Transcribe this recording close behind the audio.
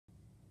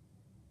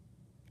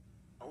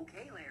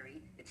Okay,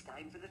 Larry, it's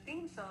time for the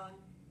theme song.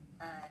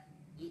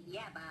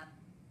 Yeah, Bob.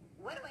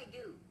 What do I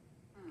do?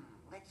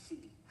 Let's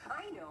see.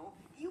 I know.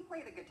 You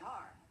play the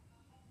guitar.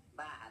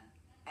 Bob,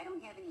 I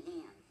don't have any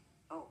hands.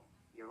 Oh,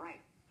 you're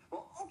right.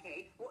 Well,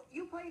 okay. Well,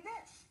 you play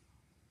this.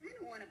 I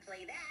don't want to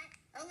play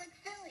that. I'll look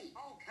silly.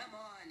 Oh, come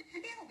on.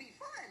 It'll be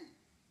fun.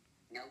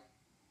 Nope,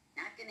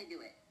 not gonna do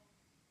it.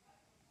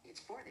 It's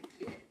for the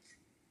kids.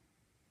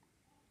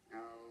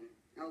 Oh,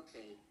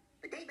 okay.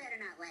 But they better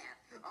not laugh.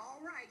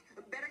 All right.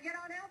 Better get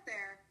on out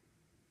there.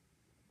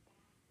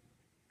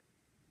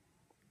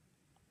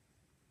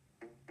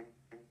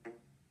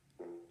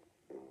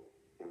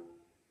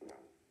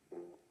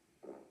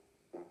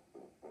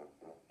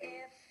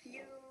 If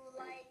you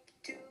like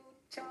to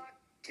talk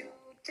to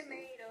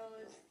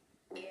tomatoes,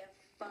 if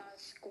a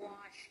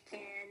squash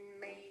can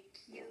make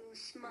you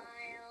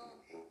smile,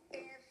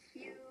 if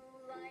you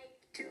like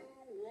to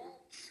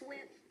waltz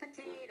with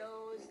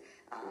potatoes,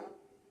 up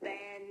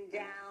and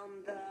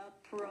down the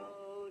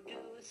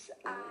produce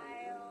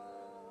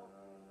aisle.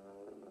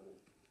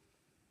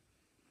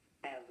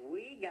 Have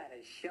we got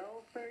a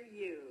show for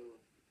you?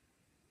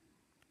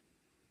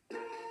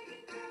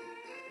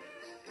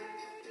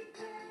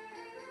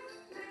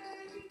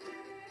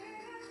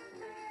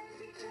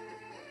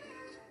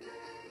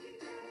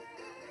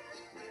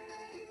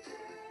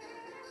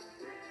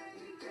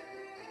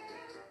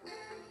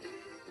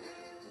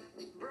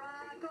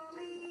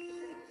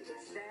 Broccoli,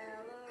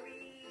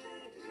 celery,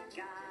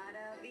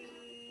 gotta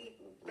be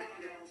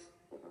VeggieTales.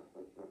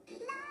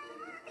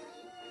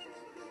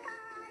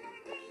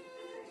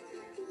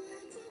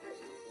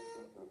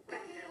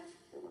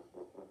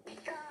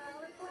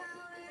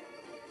 Cauliflower,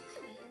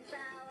 sweet and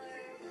sour,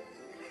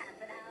 half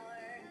an hour.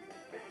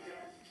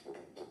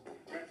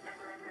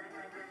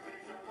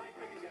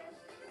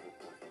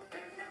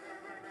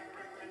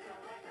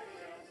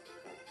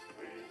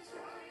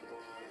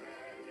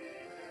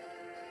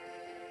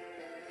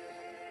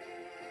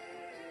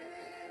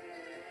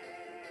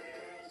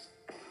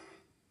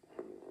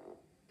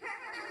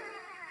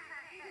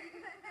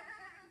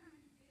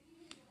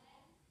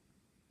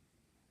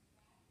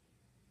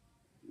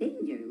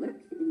 Danger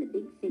lurks in the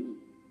big city.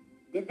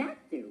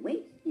 Disaster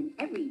waits in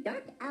every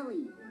dark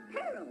alley.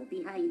 Peril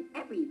behind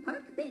every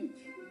park bench.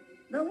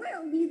 The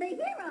world needs a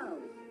hero.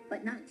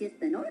 But not just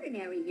an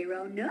ordinary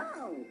hero,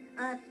 no.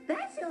 A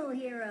special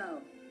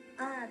hero.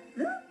 A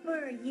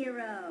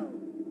superhero.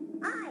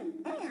 I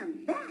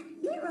am that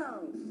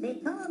hero. They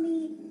call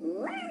me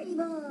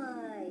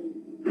LarryBoy.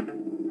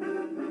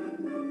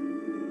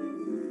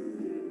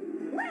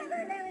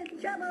 Wherever there is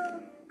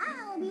trouble,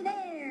 I'll be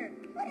there.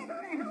 Whatever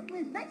a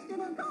helpless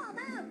vegetable calls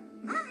out,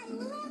 I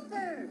will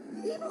answer.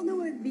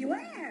 Evildoers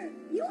beware.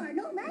 You are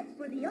no match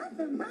for the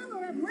awesome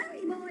power of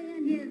LarryBoy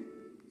and his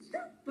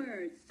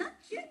super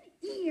suction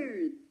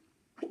ears.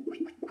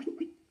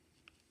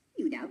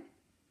 You doubt?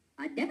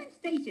 A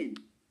demonstration.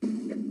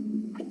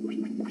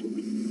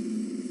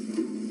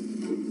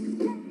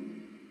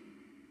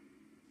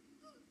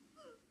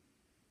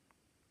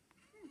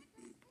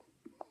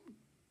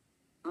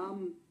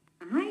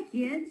 Hi,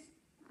 kids.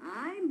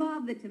 I'm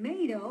Bob the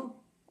Tomato,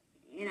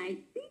 and I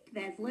think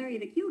that's Larry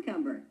the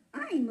Cucumber.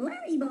 I'm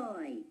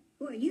LarryBoy.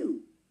 Who are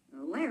you?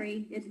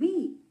 Larry, it's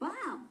me,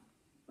 Bob.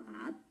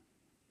 Bob?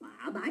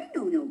 Bob? I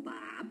don't know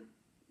Bob.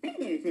 Hey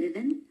there,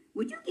 citizen.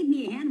 Would you give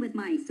me a hand with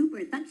my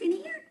super suction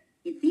ear?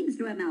 It seems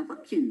to have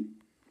malfunctioned.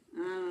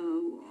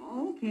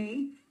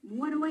 Okay.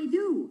 What do I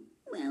do?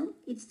 Well,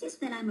 it's just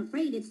that I'm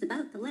afraid it's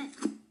about to let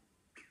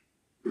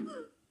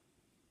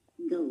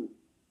go.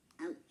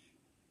 Ouch.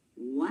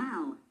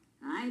 Wow,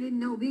 I didn't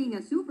know being a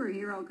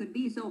superhero could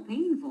be so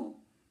painful.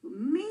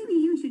 Maybe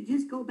you should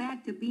just go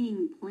back to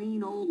being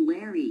plain old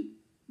Larry.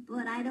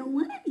 But I don't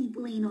want to be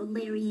plain old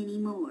Larry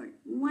anymore.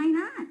 Why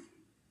not?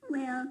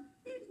 Well,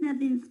 there's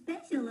nothing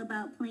special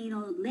about plain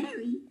old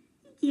Larry.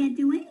 He can't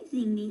do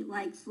anything neat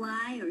like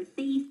fly or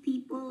save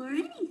people or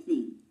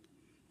anything.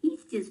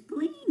 He's just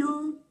plain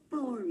old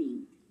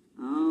boring.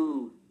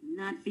 Oh,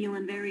 not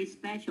feeling very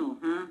special,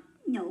 huh?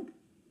 Nope.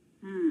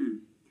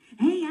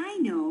 Hey, I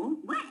know.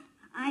 What?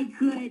 I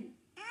could...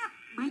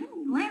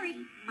 Larry,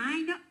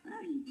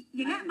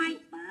 you got my...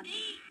 Bob.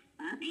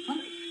 Bob,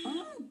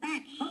 hold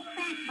back,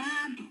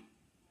 Bob.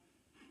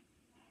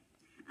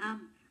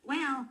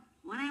 Well,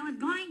 what I was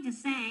going to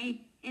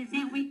say is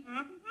that we...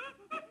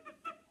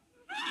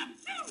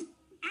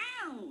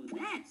 Ow,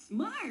 that's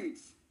smart.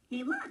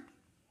 Hey, look.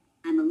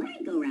 I'm a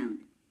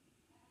merry-go-round.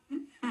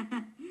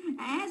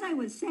 As I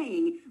was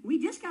saying, we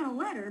just got a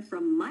letter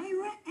from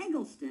Myra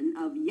Eggleston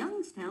of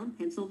Youngstown,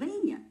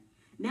 Pennsylvania.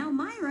 Now,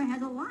 Myra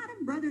has a lot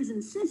of brothers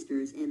and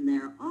sisters, and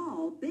they're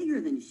all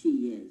bigger than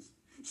she is.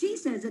 She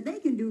says that they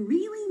can do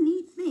really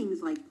neat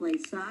things like play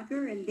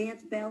soccer and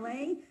dance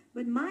ballet,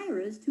 but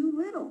Myra's too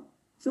little.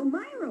 So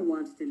Myra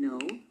wants to know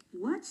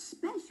what's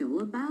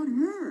special about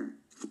her.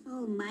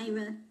 Oh,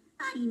 Myra,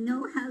 I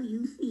know how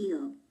you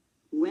feel.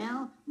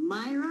 Well,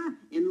 Myra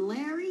and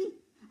Larry,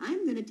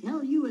 I'm going to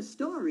tell you a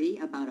story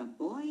about a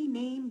boy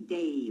named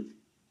Dave.